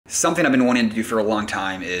Something I've been wanting to do for a long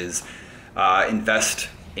time is invest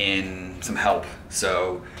in some help.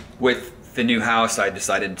 So with the new house, I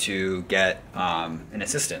decided to get an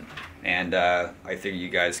assistant, and I figure you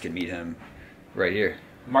guys can meet him right here.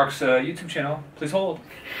 Mark's YouTube channel. Please hold.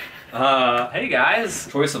 Hey guys.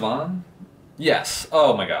 Troy Sivan. Yes.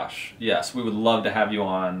 Oh my gosh. Yes, we would love to have you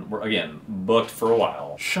on. We're, again, booked for a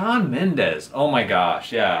while. Shawn Mendes. Oh my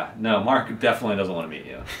gosh. Yeah. No, Mark definitely doesn't want to meet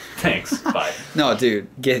you. Thanks. Bye. No, dude.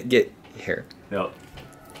 Get here. No.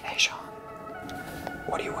 Hey, Shawn.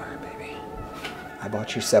 What are you wearing, baby? I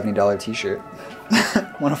bought your $70 t-shirt.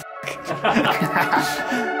 Wanna f***?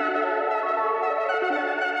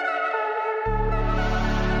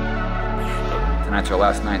 Tonight's our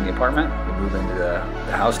last night in the apartment. We move into the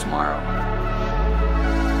house tomorrow.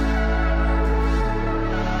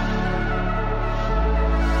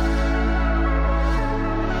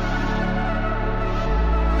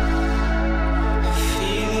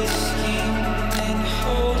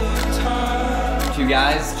 You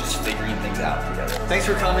guys just figuring things out together. Thanks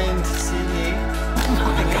for coming to see me.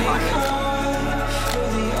 Oh my god.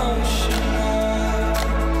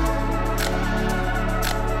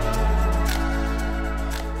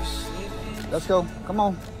 Let's go. Come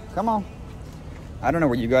on. Come on. I don't know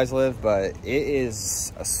where you guys live, but it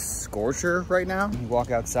is a scorcher right now. You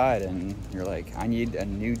walk outside and you're like, I need a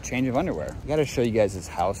new change of underwear. I gotta show you guys this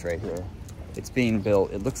house right here. It's being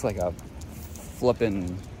built. It looks like a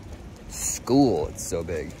flippin' school. It's so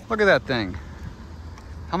big. Look at that thing.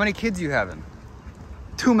 How many kids you having?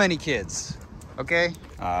 Too many kids. Okay.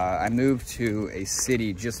 I moved to a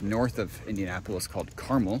city just north of Indianapolis called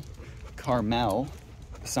Carmel,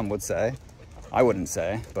 some would say. I wouldn't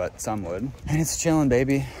say, but some would. And it's chilling,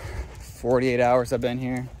 baby. 48 hours I've been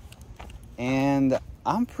here, and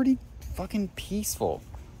I'm pretty fucking peaceful,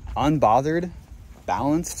 unbothered,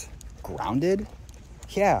 balanced, grounded.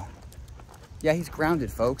 Yeah, he's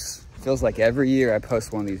grounded, folks. Feels like every year I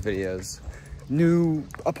post one of these videos. New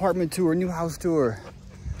apartment tour, new house tour.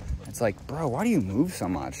 It's like, bro, why do you move so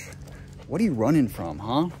much? What are you running from,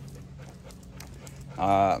 huh?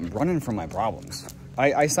 I'm running from my problems.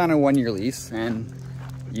 I signed a 1-year lease, and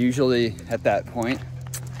usually at that point,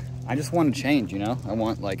 I just want to change, you know? I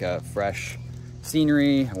want like a fresh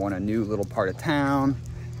scenery. I want a new little part of town.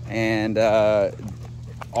 And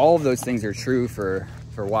all of those things are true for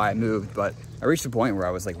why I moved, but I reached a point where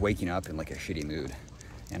I was like waking up in like a shitty mood,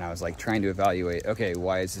 and I was like trying to evaluate, okay,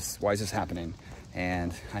 why is this happening?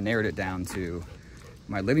 And I narrowed it down to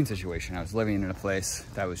my living situation. I was living in a place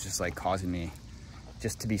that was just like causing me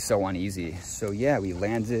just to be so uneasy. So yeah, we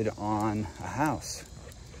landed on a house.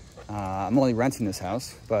 I'm only renting this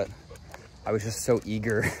house, but I was just so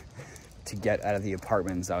eager to get out of the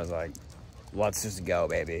apartments. I was like, let's just go,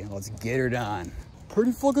 baby. Let's get her done.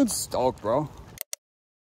 Pretty fucking stoked, bro.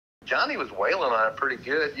 Johnny was wailing on it pretty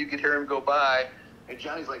good. You could hear him go by, and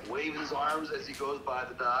Johnny's like waving his arms as he goes by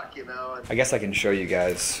the dock, you know. And I guess I can show you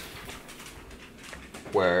guys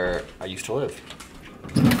where I used to live.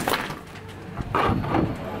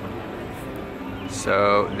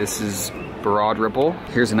 So this is Broad Ripple.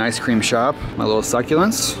 Here's an ice cream shop, my little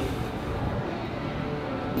succulents.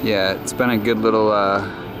 Yeah, it's been a good little,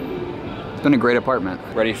 it's been a great apartment.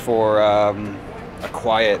 Ready for a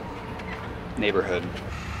quiet neighborhood.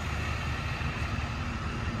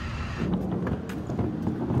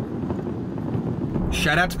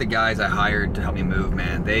 Shout out to the guys I hired to help me move,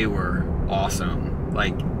 man. They were awesome.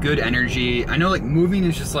 Like, good energy. I know like moving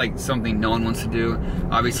is just like something no one wants to do.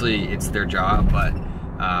 Obviously it's their job, but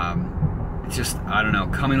it's just, I don't know,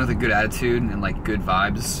 coming with a good attitude and like good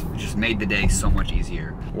vibes just made the day so much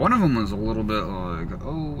easier. One of them was a little bit like,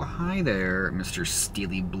 oh, hi there, Mr.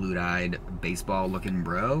 Steely blue-eyed baseball looking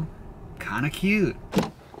bro. Kinda cute.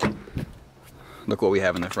 Look what we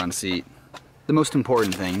have in the front seat. The most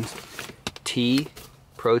important things, tea,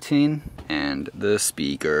 protein, and the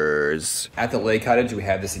speakers. At the Lake Cottage, we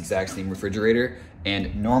have this exact same refrigerator,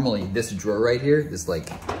 and normally this drawer right here, this like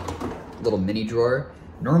little mini drawer,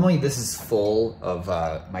 normally this is full of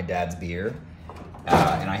my dad's beer,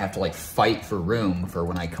 and I have to like fight for room for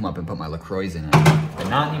when I come up and put my LaCroix in it. But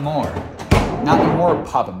not anymore. Not anymore,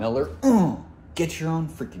 Papa Miller. Get your own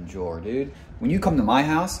freaking drawer, dude. When you come to my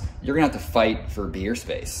house, you're gonna have to fight for beer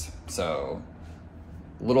space. So,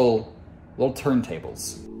 little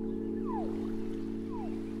turntables.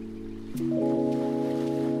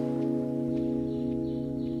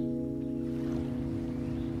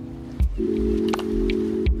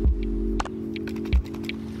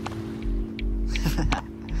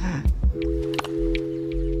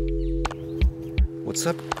 What's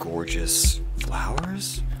up, gorgeous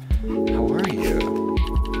flowers? How are you?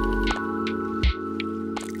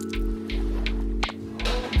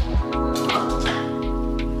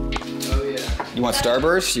 You want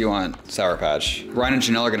Starburst? You want Sour Patch? Ryan and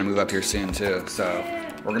Janelle are gonna move up here soon too, so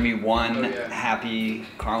we're gonna be one happy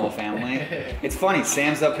caramel family. It's funny,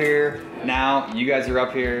 Sam's up here now. You guys are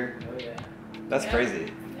up here. That's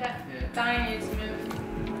crazy. Yeah. Donnie needs to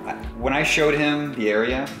move. When I showed him the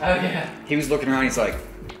area, he was looking around. He's like,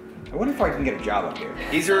 I wonder if I can get a job up here.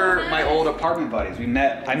 These are my old apartment buddies.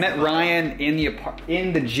 I met Ryan in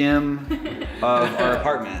the gym of our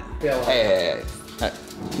apartment. Hey,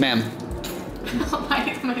 ma'am.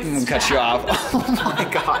 I'm gonna cut you off. Oh my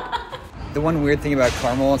god. The one weird thing about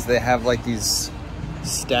Carmel is they have like these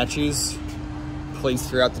statues placed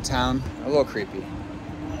throughout the town. A little creepy.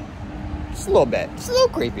 Just a little bit. Just a little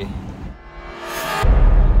creepy.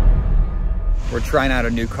 We're trying out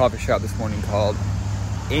a new coffee shop this morning called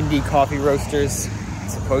Indie Coffee Roasters.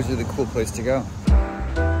 It's supposedly the cool place to go.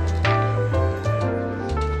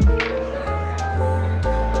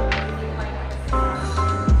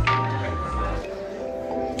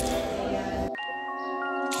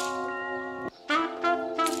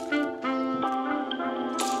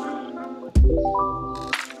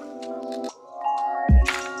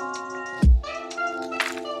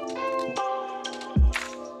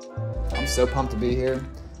 I'm so pumped to be here.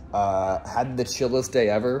 Had the chillest day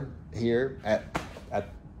ever here at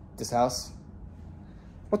this house.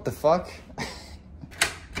 What the fuck?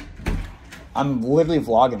 I'm literally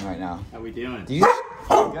vlogging right now. How we doing?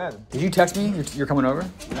 Oh, good. Did you text me? You're coming over?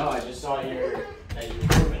 No, I just saw that you were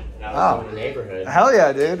moving, and I was in the neighborhood. Hell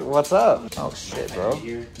yeah, dude. What's up? Oh shit, bro.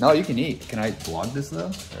 No, you can eat. Can I vlog this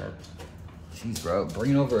though? Or... Jeez, bro.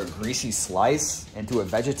 Bringing over a greasy slice into a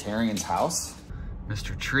vegetarian's house?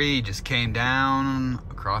 Mr. Tree just came down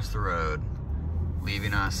across the road,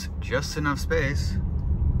 leaving us just enough space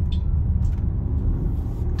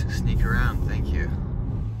to sneak around. Thank you.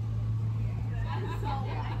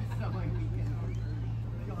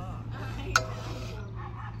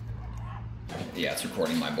 Yeah, it's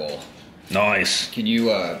recording my bowl. Nice. Can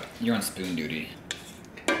you, you're on spoon duty.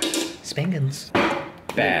 Spangans.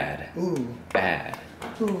 Bad. Ooh. Bad.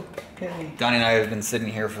 Ooh. Hey. Donnie and I have been sitting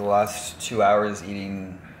here for the last 2 hours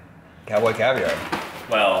eating cowboy caviar.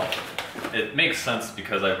 Well, it makes sense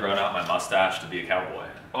because I've grown out my mustache to be a cowboy.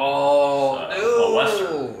 Oh, Well,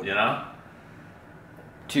 Western, you know?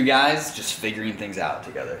 Two guys just figuring things out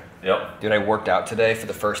together. Yep. Dude, I worked out today for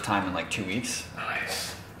the first time in like 2 weeks.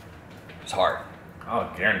 Nice. It's hard.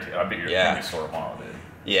 Oh, guarantee. I bet you're gonna be sore tomorrow, dude.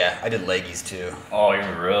 Yeah, I did leggies too. Oh,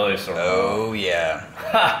 you're really sore tomorrow. Oh,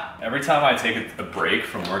 yeah. Every time I take a break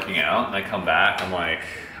from working out and I come back, I'm like,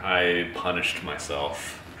 I punished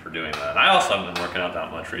myself for doing that. And I also haven't been working out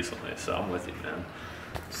that much recently, so I'm with you, man.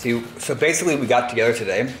 See, so basically we got together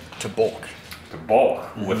today to bulk. To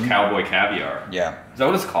bulk with cowboy caviar. Yeah. Is that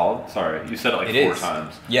what it's called? Sorry, you said it like four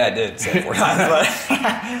times. Yeah, I did say it 4 times,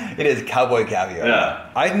 but it is cowboy caviar.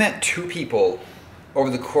 Yeah. I've met 2 people over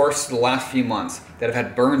the course of the last few months that have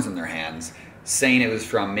had burns in their hands, saying it was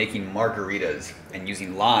from making margaritas and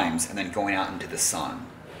using limes and then going out into the sun.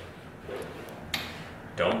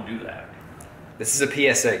 Don't do that. This is a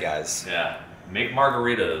PSA, guys. Yeah. Make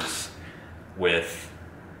margaritas with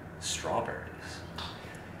strawberries.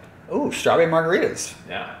 Ooh, strawberry margaritas.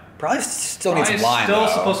 Yeah. Probably still need some lime. Still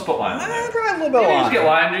though. supposed to put lime in there. Probably a little bit of Maybe lime. just get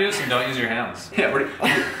lime juice and don't use your hands.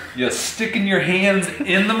 Yeah, you sticking your hands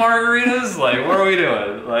in the margaritas? Like, what are we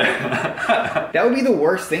doing? Like, that would be the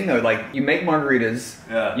worst thing though. Like, you make margaritas.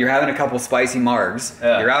 Yeah. You're having a couple spicy margs.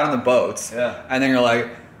 Yeah. You're out on the boats. Yeah. And then you're like,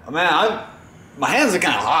 oh, man, my hands are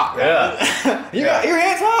kind of hot. Yeah. Your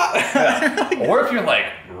hands hot. Yeah. Or if you're like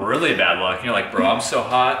really bad luck, and you're like, bro, I'm so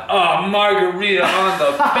hot. Oh, margarita on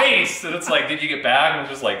the face. And it's like, did you get back? And it's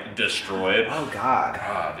just like destroyed. Oh God.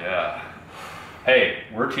 God, yeah. Hey,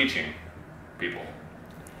 we're teaching people.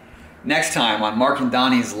 Next time on Mark and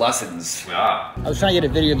Donnie's lessons. Yeah. I was trying to get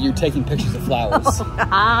a video of you taking pictures of flowers.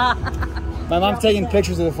 My mom's taking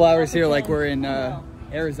pictures of the flowers here like we're in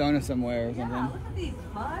Arizona somewhere or something. Yeah, look at these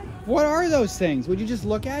buds. What are those things? Would you just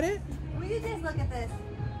look at it? Will you just look at this?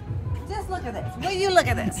 Just look at this. Will you look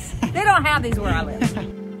at this? They don't have these where I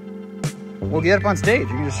live. We'll get up on stage. You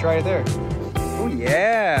can just try it there. Oh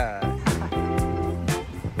yeah.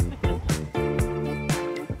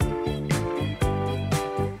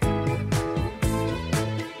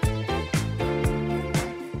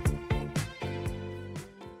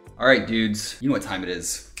 All right, dudes, you know what time it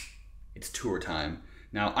is. It's tour time.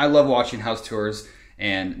 Now, I love watching house tours,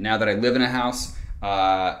 and now that I live in a house,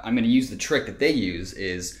 I'm gonna use the trick that they use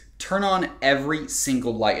is turn on every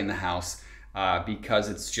single light in the house because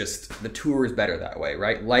it's just, the tour is better that way,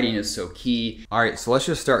 right? Lighting is so key. All right, so let's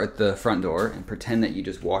just start at the front door and pretend that you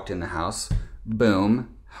just walked in the house.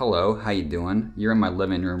 Boom. Hello, how you doing? You're in my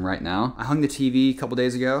living room right now. I hung the TV a couple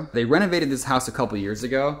days ago. They renovated this house a couple years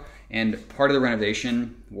ago, and part of the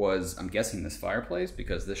renovation was, I'm guessing, this fireplace,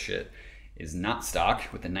 because this shit is not stock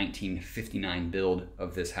with the 1959 build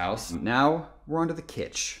of this house. Now we're onto the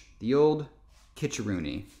kitsch, the old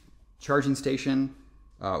kitcheroony. Charging station,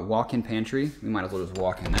 walk-in pantry. We might as well just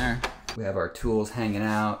walk in there. We have our tools hanging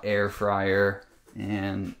out, air fryer,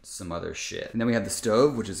 and some other shit. And then we have the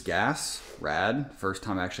stove, which is gas, rad. First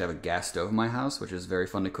time I actually have a gas stove in my house, which is very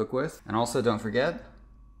fun to cook with. And also, don't forget,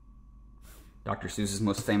 Dr. Seuss's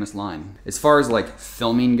most famous line. As far as like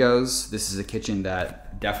filming goes, this is a kitchen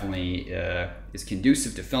that definitely is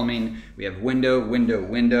conducive to filming. We have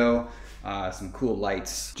window, some cool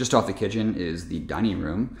lights. Just off the kitchen is the dining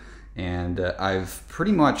room. And I've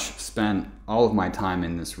pretty much spent all of my time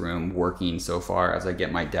in this room working so far as I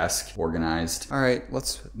get my desk organized. All right,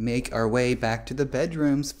 let's make our way back to the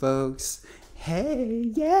bedrooms, folks. Hey,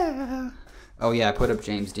 yeah. Oh yeah, I put up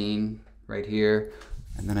James Dean right here.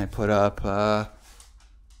 And then I put up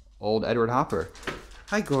old Edward Hopper.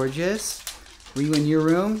 Hi, gorgeous. Were you in your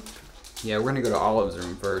room? Yeah, we're gonna go to Olive's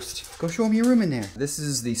room first. Go show him your room in there. This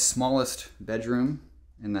is the smallest bedroom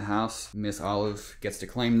in the house. Miss Olive gets to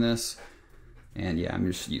claim this. And yeah, I'm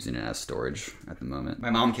just using it as storage at the moment.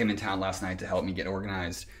 My mom came in town last night to help me get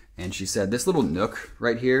organized. And she said this little nook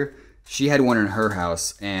right here, she had one in her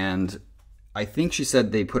house. And I think she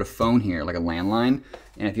said they put a phone here, like a landline.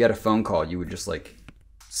 And if you had a phone call, you would just like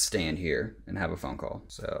stand here and have a phone call.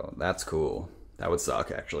 So that's cool. That would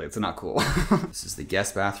suck, actually. It's not cool. This is the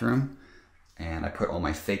guest bathroom. And I put all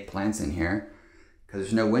my fake plants in here because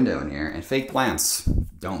there's no window in here, and fake plants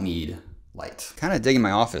don't need light. Kind of digging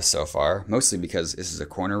my office so far, mostly because this is a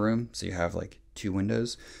corner room, so you have like 2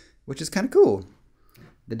 windows, which is kind of cool.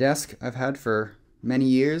 The desk I've had for many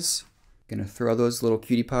years. Gonna throw those little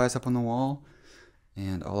cutie pies up on the wall,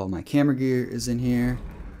 and all of my camera gear is in here.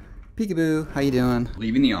 Peekaboo, how you doing?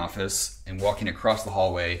 Leaving the office and walking across the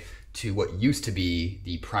hallway to what used to be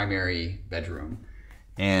the primary bedroom.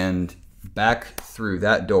 And back through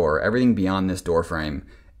that door, everything beyond this door frame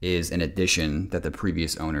is an addition that the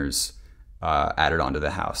previous owners added onto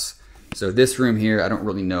the house. So this room here, I don't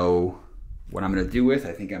really know what I'm gonna do with.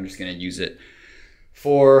 I think I'm just gonna use it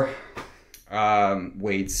for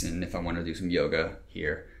weights, and if I wanna do some yoga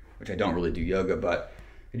here, which I don't really do yoga, but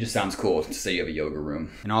it just sounds cool to say you have a yoga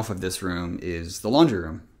room. And off of this room is the laundry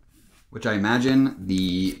room, which I imagine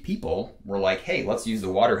the people were like, hey, let's use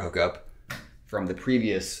the water hookup from the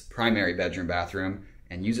previous primary bedroom bathroom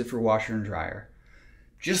and use it for washer and dryer.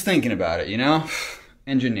 Just thinking about it, you know?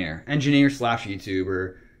 Engineer slash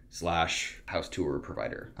YouTuber slash house tour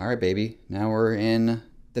provider. All right, baby, now we're in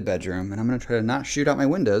the bedroom, and I'm gonna try to not shoot out my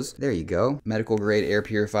windows. There you go. Medical grade air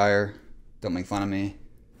purifier. Don't make fun of me.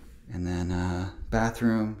 And then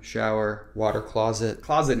bathroom, shower, water closet.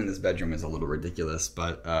 Closet in this bedroom is a little ridiculous,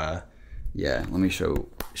 but yeah, let me show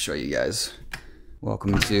you guys.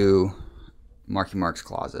 Welcome to Mark's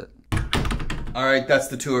closet. All right, that's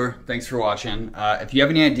the tour. Thanks for watching. If you have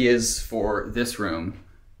any ideas for this room,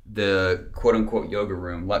 the quote-unquote yoga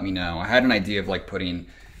room, let me know. I had an idea of like putting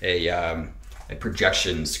a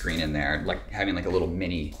projection screen in there, like having like a little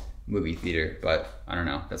mini movie theater, but I don't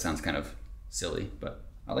know. That sounds kind of silly, but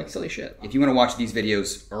I like silly shit. If you want to watch these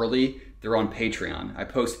videos early, they're on Patreon. I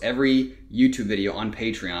post every YouTube video on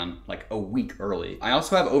Patreon like a week early. I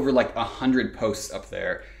also have over like 100 posts up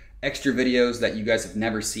there. Extra videos that you guys have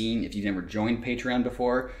never seen if you've never joined Patreon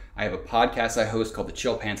before. I have a podcast I host called the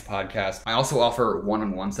Chill Pants Podcast. I also offer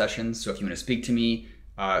one-on-one sessions, so if you want to speak to me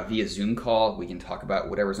via Zoom call, we can talk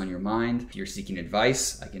about whatever's on your mind. If you're seeking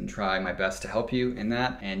advice, I can try my best to help you in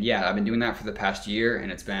that. And yeah, I've been doing that for the past year,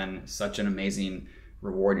 and it's been such an amazing,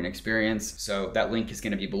 rewarding experience. So that link is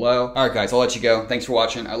going to be below. All right, guys, I'll let you go. Thanks for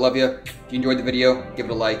watching. I love you. If you enjoyed the video, give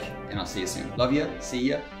it a like, and I'll see you soon. Love you. See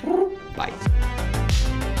ya. Bye.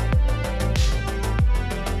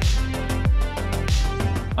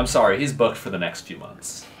 I'm sorry, he's booked for the next few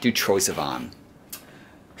months. Do Troye Sivan.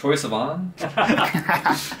 Troye Sivan?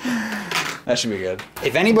 That should be good.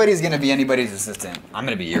 If anybody's gonna be anybody's assistant, I'm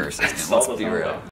gonna be your assistant. Let's be real.